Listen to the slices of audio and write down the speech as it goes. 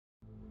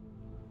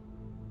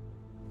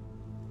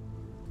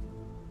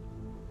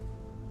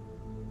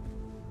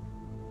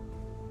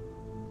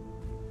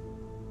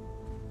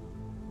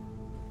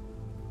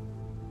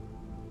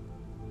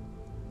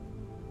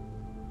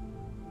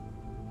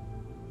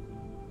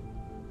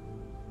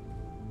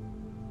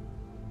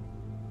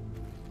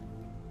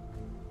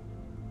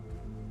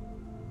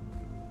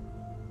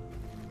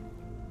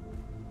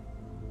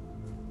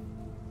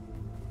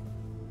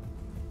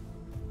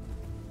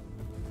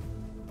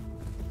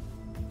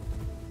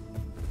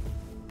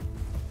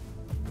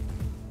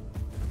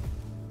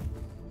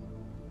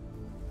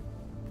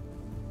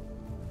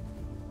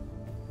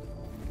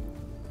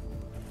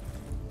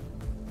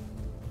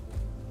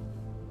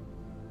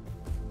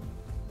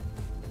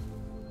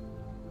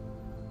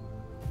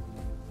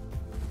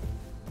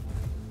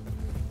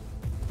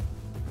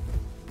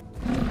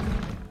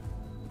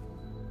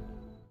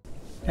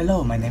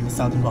Hello, my name is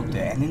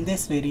AudunVokter, and in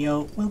this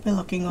video we'll be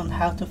looking on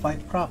how to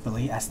fight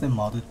properly as the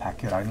modded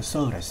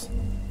Pachyrhinosaurus.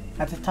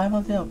 At the time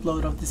of the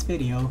upload of this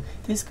video,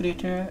 this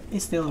creature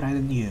is still rather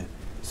new,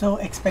 so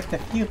expect a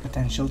few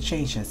potential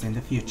changes in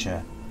the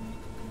future.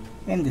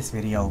 In this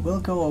video we'll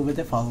go over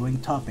the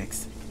following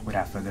topics.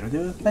 Without further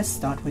ado, let's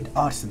start with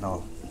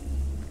Arsenal.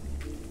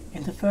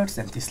 In the first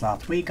empty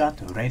slot we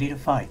got Ready to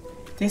Fight.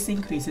 This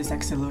increases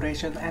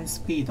acceleration and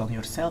speed on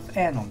yourself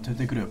and onto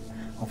the group.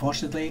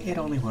 Unfortunately, it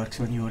only works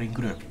when you are in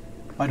group.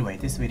 By the way,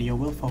 this video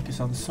will focus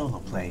on solo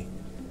play.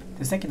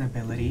 The second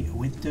ability,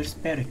 Winter's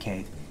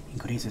Barricade,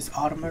 increases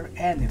armor,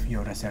 and if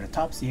you're a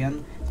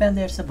Ceratopsian, then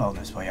there's a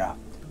bonus for ya.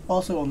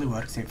 Also only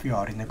works if you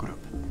are in a group.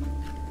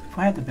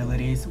 For head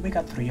abilities, we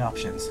got three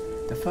options.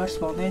 The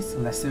first one is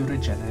Lesser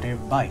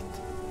Regenerative Bite.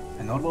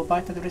 A normal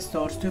bite that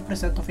restores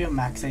 2% of your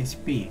max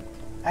HP.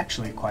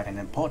 Actually quite an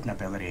important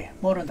ability,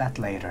 more on that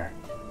later.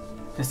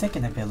 The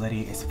second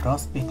ability is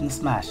Frostbitten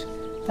Smash.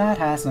 That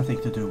has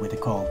nothing to do with the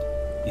cold.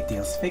 It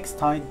deals fixed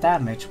height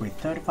damage with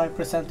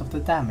 35% of the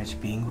damage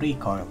being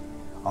recoil.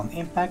 On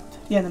impact,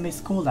 the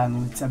enemy's cooldown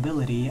on its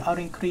ability are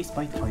increased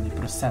by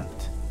 20%,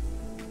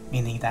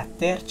 meaning that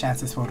their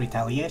chances for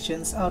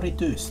retaliations are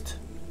reduced.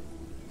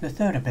 The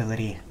third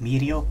ability,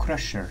 Meteor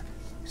Crusher.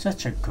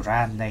 Such a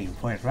grand name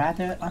for a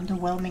rather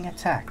underwhelming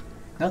attack.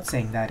 Not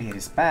saying that it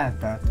is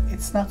bad, but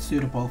it's not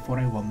suitable for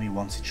a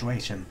 1v1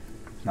 situation.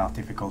 Not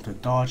difficult to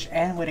dodge,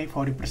 and with a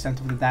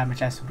 40% of the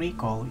damage as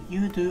recoil,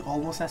 you do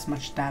almost as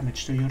much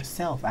damage to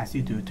yourself as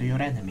you do to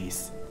your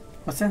enemies.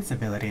 For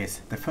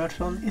sensibilities, the first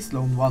one is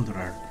Lone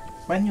Wanderer.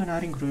 When you're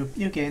not in group,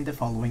 you gain the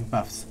following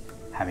buffs.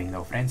 Having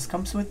no friends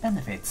comes with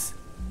benefits.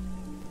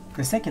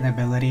 The second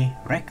ability,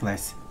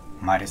 Reckless.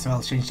 Might as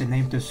well change the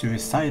name to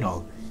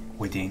Suicidal.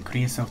 With the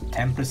increase of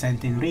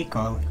 10% in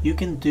recoil, you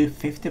can do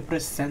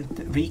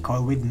 50%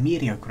 recoil with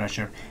Meteor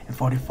Crusher and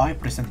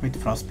 45% with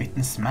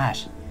Frostbitten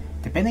Smash.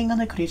 Depending on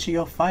the creature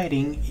you're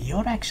fighting,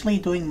 you're actually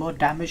doing more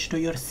damage to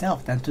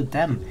yourself than to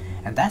them,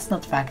 and that's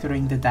not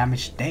factoring the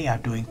damage they are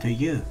doing to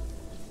you.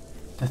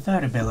 The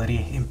third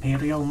ability,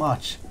 Imperial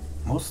March.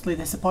 Mostly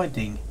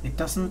disappointing. It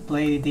doesn't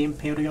play the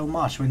Imperial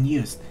March when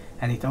used,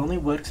 and it only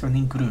works when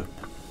in group.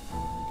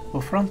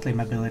 For front limb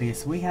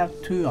abilities, we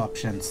have two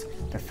options.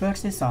 The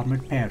first is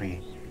Armored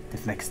Parry.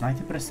 Deflects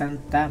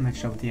 90%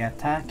 damage of the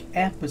attack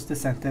and puts the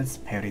sentence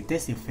 "Parry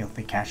this you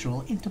filthy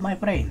casual" into my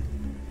brain.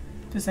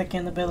 The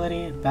second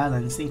ability,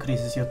 Balance,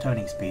 increases your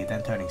turning speed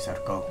and turning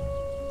circle.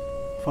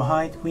 For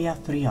height, we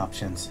have three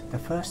options. The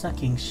first are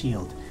King's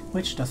Shield,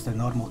 which does the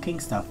normal king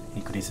stuff,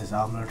 increases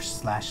armor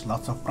 /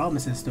 lots of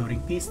promises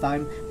during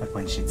peacetime, but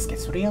when shit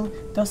gets real,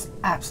 does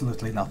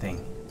absolutely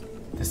nothing.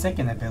 The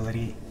second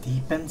ability,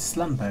 Deepened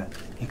Slumber,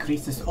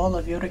 increases all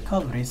of your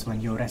recoveries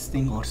when you're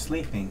resting or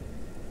sleeping.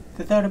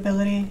 The third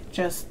ability,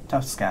 just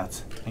Tough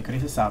Scouts,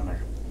 increases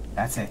armor.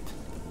 That's it.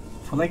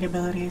 For leg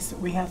abilities,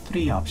 we have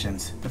three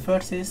options. The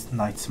first is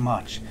Night's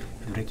March.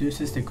 It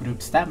reduces the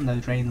group stamina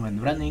drain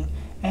when running,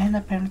 and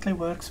apparently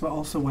works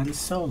also when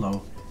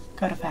solo.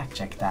 Gotta fact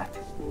check that.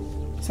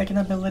 Second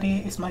ability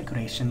is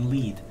Migration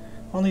Lead.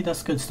 Only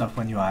does good stuff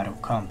when you're out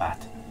of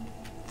combat.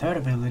 Third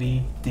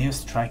ability, Deus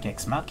Strike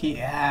Ex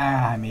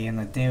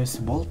Machina, Deus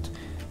Bolt,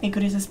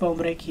 increases bone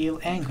break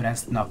heal and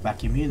grants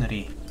knockback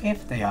immunity,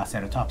 if they are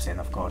Ceratopsian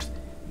of course.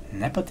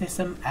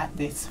 Nepotism at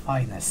its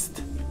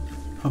finest.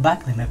 For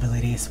backlimb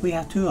abilities, we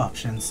have two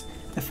options.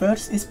 The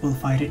first is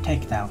Bullfighter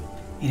Takedown.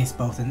 It is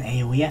both an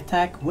AoE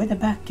attack with a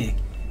back kick,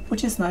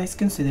 which is nice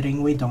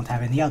considering we don't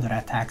have any other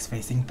attacks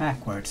facing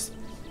backwards.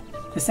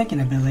 The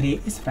second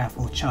ability is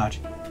Wrathful Charge.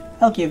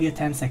 I'll give you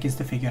 10 seconds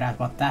to figure out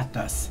what that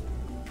does.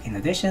 In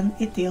addition,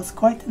 it deals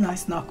quite a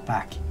nice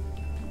knockback.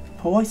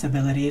 For voice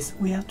abilities,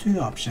 we have two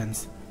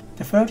options.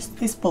 The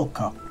first is Bulk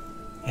Up.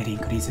 It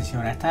increases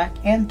your attack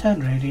and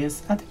turn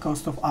radius at the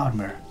cost of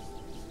armor.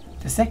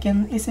 The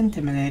second is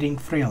Intimidating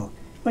Thrill,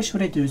 which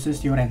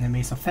reduces your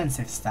enemy's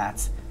offensive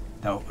stats,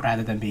 though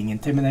rather than being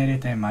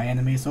intimidated, my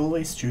enemies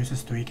always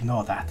chooses to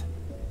ignore that.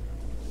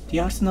 The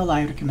arsenal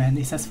I recommend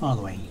is as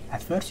following.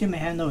 At first you may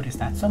have noticed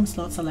that some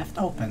slots are left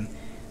open.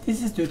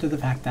 This is due to the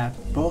fact that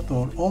both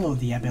or all of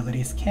the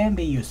abilities can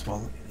be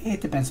useful.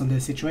 It depends on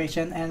the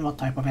situation and what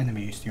type of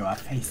enemies you are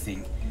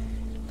facing.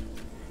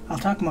 I'll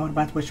talk more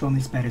about which one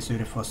is better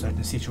suited for a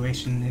certain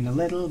situation in a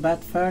little,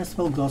 but first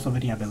we'll gloss over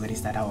the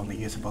abilities that are only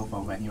usable for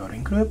when you are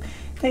in group.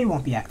 They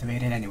won't be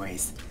activated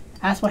anyways.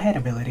 As for head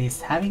abilities,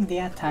 having the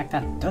attack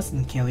that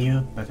doesn't kill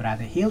you, but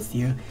rather heals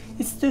you,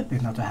 it's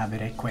stupid not to have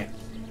it equipped.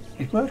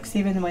 It works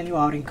even when you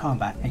are in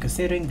combat, and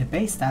considering the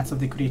base stats of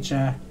the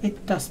creature,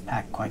 it does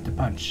pack quite a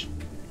punch.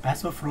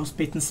 As for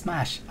Frostbitten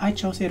Smash, I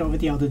chose it over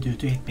the other due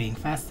to it being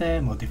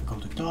faster, more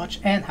difficult to dodge,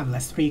 and have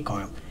less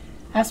recoil.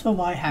 As for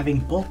why having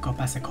Bulk Up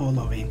as a call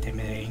over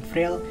Intimidating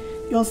Thrill,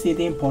 you'll see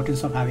the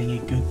importance of having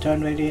a good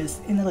turn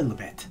radius in a little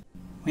bit.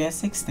 We have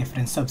 6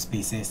 different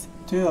subspecies,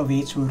 2 of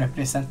each will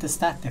represent the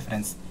stat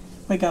difference.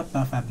 We got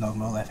buff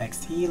abnormal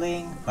FX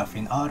healing, buff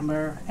in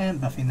armor, and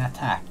buff in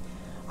attack.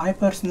 I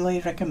personally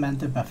recommend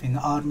the buff in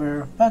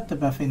armor, but the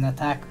buff in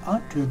attack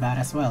aren't too bad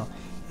as well.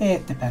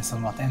 It depends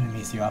on what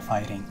enemies you are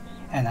fighting.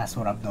 And as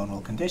for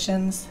abnormal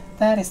conditions,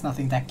 that is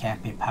nothing that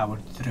can't be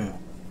powered through.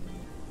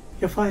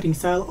 Your fighting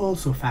style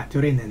also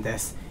factor in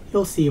this.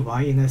 You'll see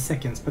why in a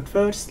second, but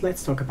first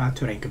let's talk about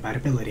terrain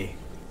compatibility.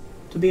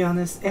 To be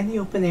honest, any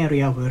open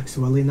area works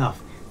well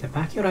enough. The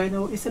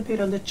Pachyrhino is a bit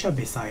on the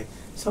chubby side,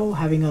 so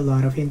having a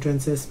lot of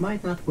hindrances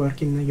might not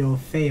work in your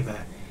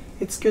favor.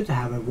 It's good to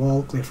have a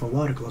wall, cliff or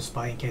water close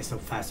by in case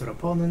of faster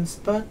opponents,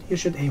 but you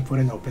should aim for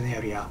an open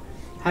area.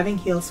 Having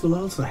heals will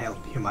also help.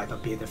 You might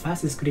not be the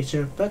fastest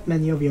creature, but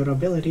many of your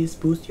abilities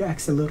boost your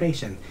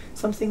acceleration,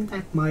 something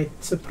that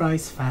might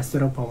surprise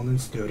faster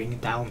opponents during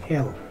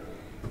downhill.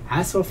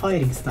 As for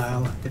fighting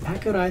style, the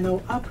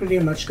Pachyrhino are pretty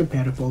much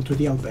comparable to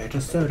the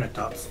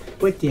Albertoceratops,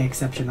 with the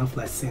exception of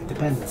less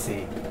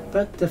independency,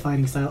 but the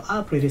fighting style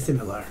are pretty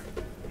similar.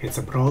 It's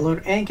a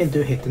brawler and can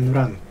do hit and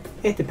run.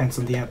 It depends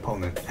on the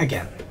opponent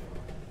again.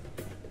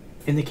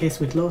 In the case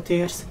with low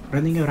tiers,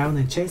 running around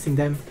and chasing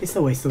them is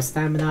a waste of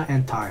stamina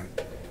and time.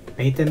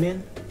 Bait them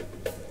in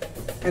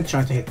and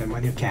try to hit them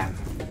when you can.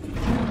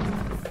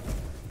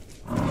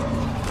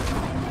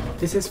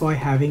 This is why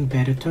having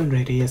better turn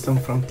radius on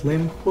front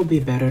limb will be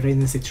better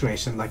in a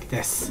situation like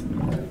this.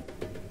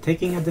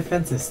 Taking a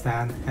defensive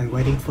stand and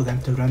waiting for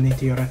them to run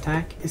into your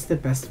attack is the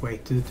best way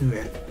to do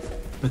it.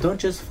 But don't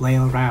just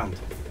flail around.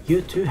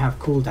 You too have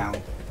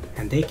cooldown,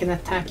 and they can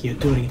attack you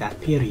during that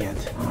period.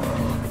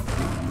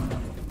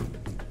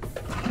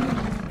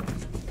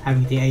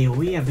 Having the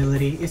AoE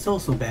ability is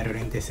also better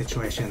in this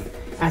situation,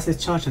 as a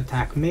charge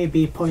attack may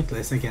be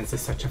pointless against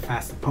such a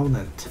fast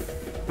opponent.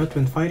 But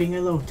when fighting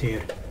a low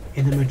tier,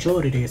 in the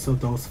majority of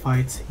those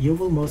fights you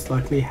will most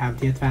likely have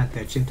the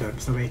advantage in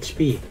terms of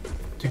HP.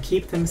 To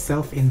keep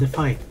themselves in the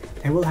fight,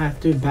 they will have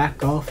to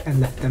back off and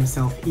let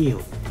themselves heal,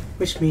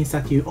 which means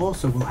that you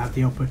also will have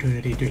the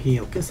opportunity to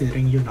heal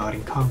considering you're not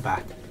in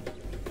combat.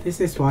 This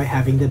is why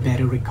having the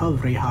better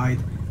recovery hide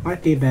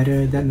might be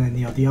better than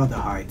any of the other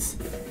hides.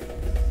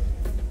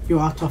 You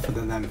are tougher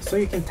than them, so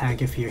you can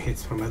tank a few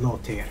hits from a low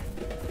tier.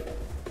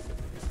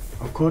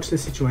 Of course the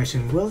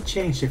situation will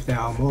change if there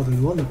are more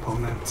than one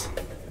opponent.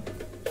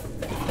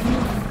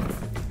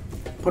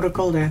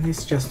 Protocol then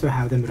is just to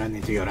have them run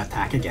into your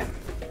attack again.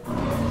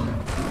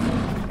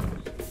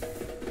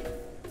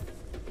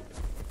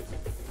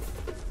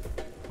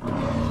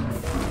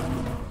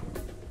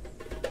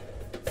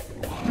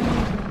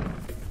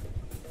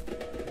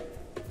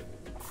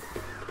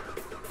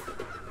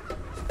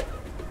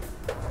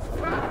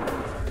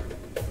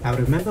 Now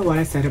remember what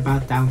I said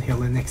about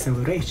downhill and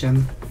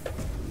acceleration.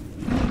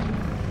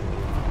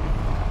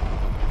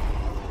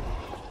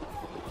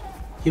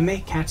 You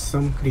may catch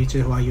some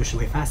creatures who are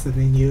usually faster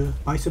than you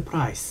by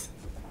surprise.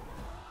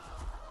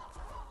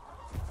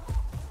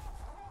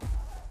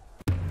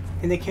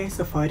 In the case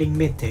of fighting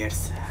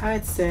mid-tiers,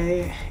 I'd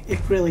say it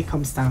really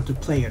comes down to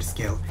player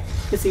skill.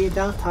 You see,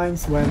 there are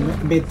times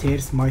when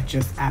mid-tiers might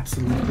just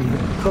absolutely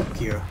cook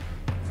you.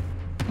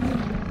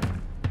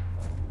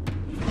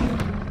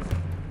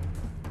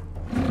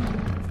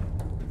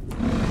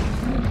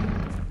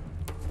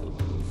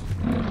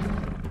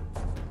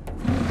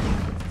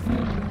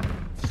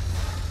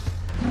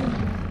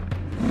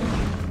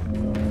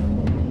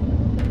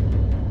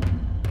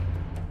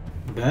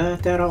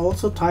 But there are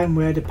also times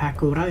where the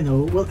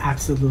Pachyrhino will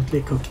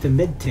absolutely cook the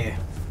mid-tier.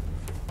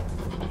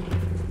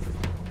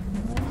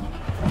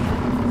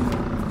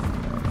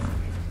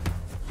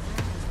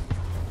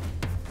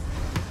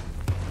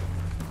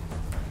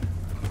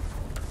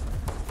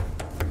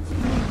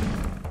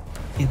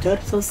 In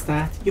terms of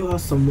stat, you are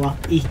somewhat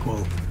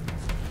equal.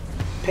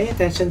 Pay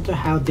attention to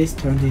how this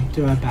turned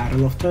into a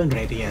battle of turn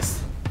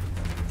radius.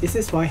 This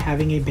is why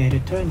having a better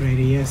turn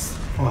radius,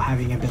 or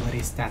having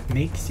abilities that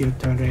makes your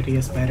turn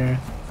radius better,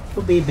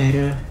 will be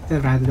better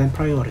rather than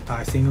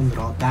prioritizing on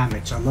raw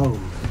damage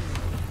alone.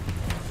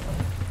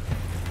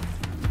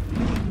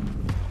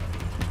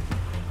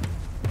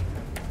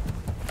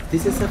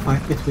 This is a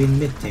fight between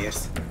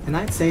mid-tiers, and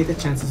I'd say the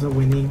chances of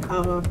winning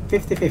are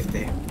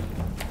 50-50.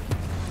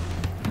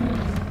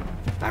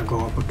 Now go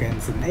up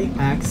against an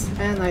Apex,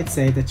 and I'd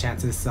say the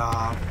chances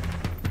are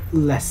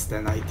less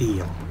than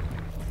ideal.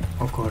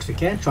 Of course, you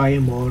can try a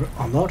more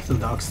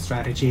unorthodox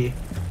strategy.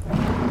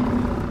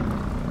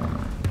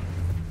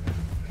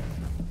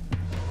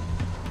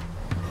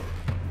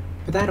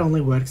 But that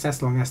only works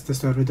as long as the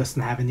server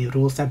doesn't have any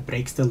rules that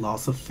breaks the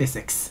laws of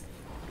physics.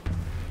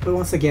 But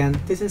once again,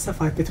 this is a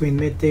fight between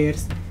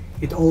mid-tiers.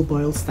 It all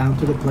boils down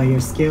to the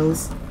player's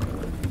skills.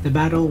 The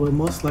battle will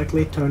most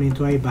likely turn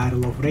into a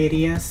battle of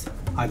radius,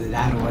 either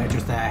that or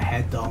just a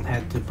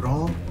head-on-head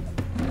brawl.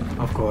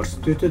 Of course,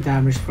 due to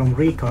damage from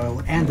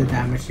recoil and the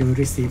damage you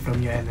receive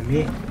from your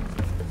enemy,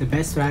 the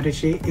best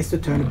strategy is to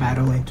turn a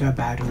battle into a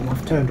battle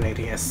of turn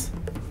radius.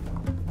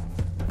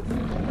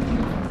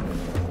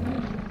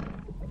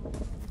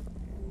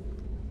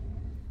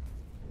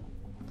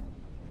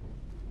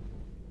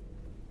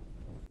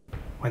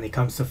 When it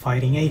comes to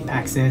fighting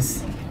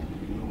Apexes,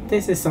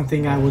 this is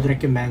something I would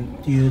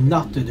recommend you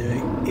not to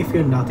do if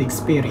you're not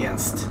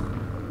experienced.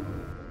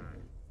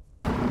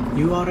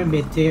 You are a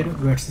mid-tier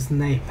versus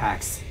an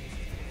Apex.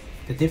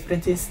 the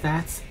difference in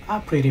stats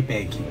are pretty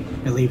big,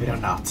 believe it or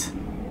not.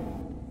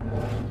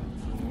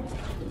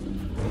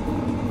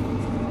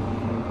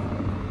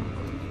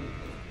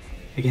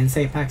 Against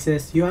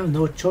Apaxes, you have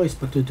no choice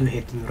but to do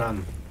hit and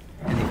run,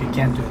 and if you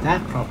can't do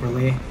that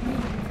properly,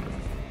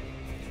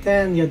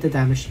 then the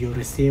damage you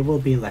receive will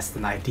be less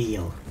than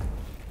ideal.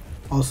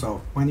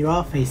 Also, when you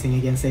are facing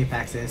against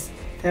Apaxes,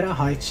 there are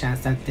high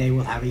chance that they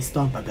will have a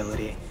stomp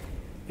ability.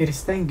 It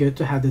is then good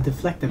to have the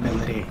deflect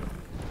ability,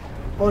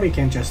 or you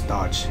can just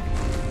dodge.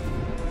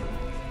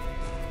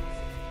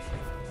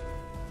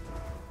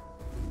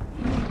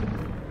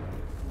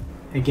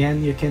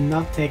 Again, you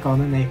cannot take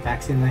on an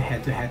Apex in a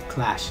head-to-head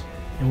clash.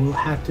 You will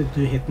have to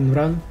do hit and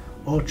run,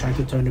 or try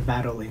to turn the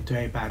battle into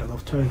a battle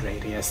of turn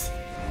radius.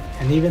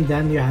 And even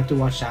then you have to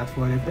watch out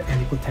for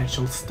any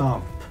potential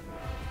stomp.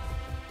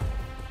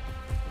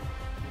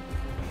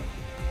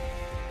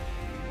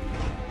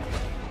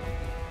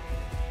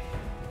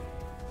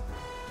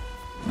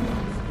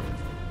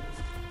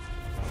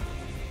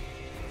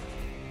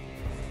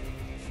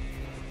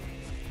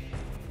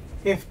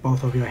 If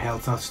both of your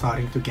healths are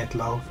starting to get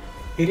low,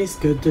 it is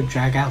good to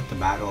drag out the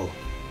battle.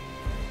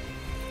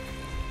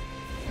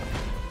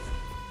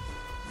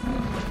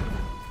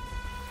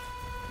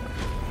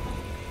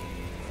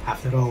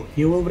 After all,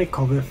 you will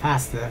recover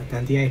faster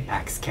than the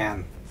Apex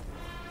can.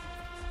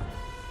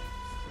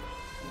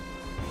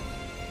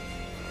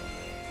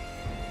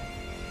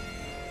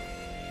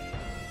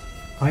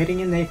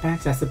 Fighting an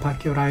Apex as a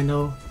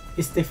Pachyrhino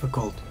is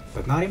difficult,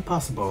 but not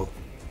impossible.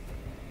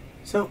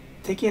 So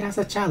take it as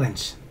a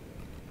challenge.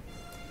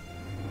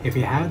 If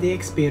you have the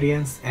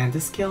experience and the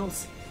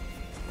skills,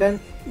 then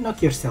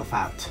knock yourself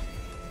out.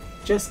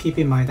 Just keep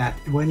in mind that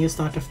when you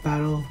start a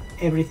battle,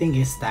 everything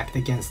is stacked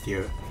against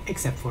you,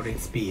 except for in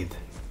speed.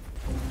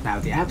 Now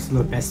the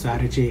absolute best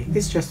strategy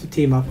is just to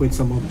team up with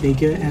someone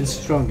bigger and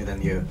stronger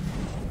than you,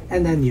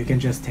 and then you can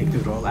just take the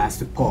role as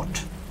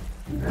support.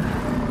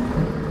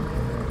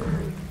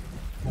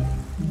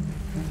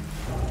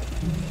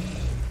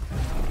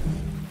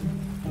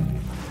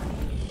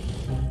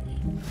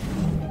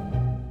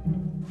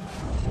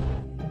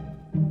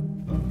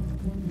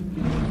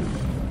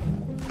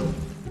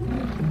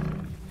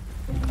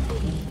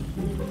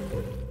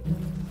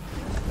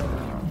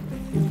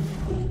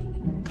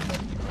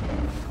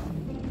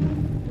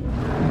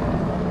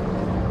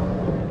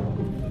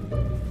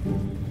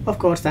 Of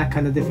course, that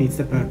kinda defeats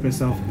the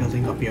purpose of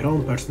building up your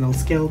own personal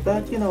skill,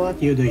 but you know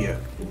what, you do you.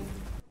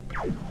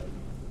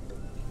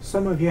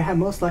 Some of you have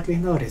most likely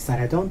noticed that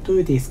I don't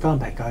do these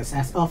combat guides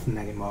as often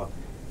anymore.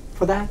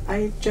 For that,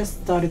 I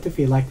just started to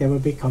feel like they were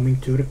becoming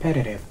too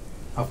repetitive.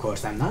 Of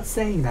course, I'm not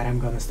saying that I'm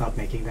gonna stop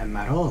making them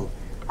at all.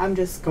 I'm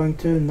just going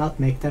to not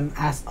make them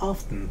as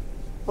often.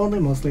 Only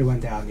mostly when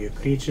there are new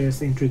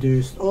creatures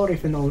introduced, or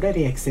if an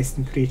already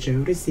existing creature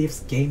receives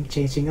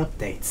game-changing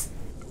updates.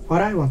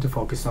 What I want to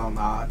focus on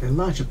are the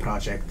larger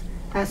project,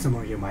 as some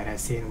of you might have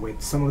seen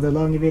with some of the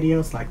longer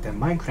videos like the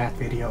Minecraft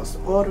videos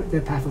or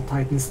the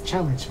PathOfTitans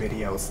challenge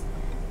videos.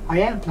 I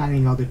am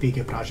planning other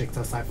bigger projects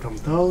aside from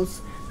those,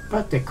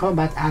 but the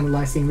combat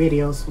analyzing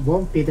videos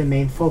won't be the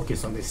main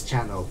focus on this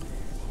channel.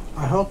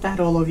 I hope that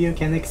all of you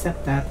can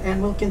accept that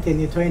and will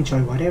continue to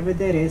enjoy whatever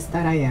there is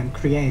that I am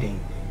creating.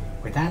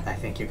 With that, I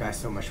thank you guys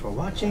so much for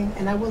watching,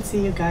 and I will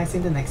see you guys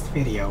in the next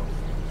video.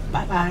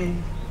 Bye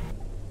bye!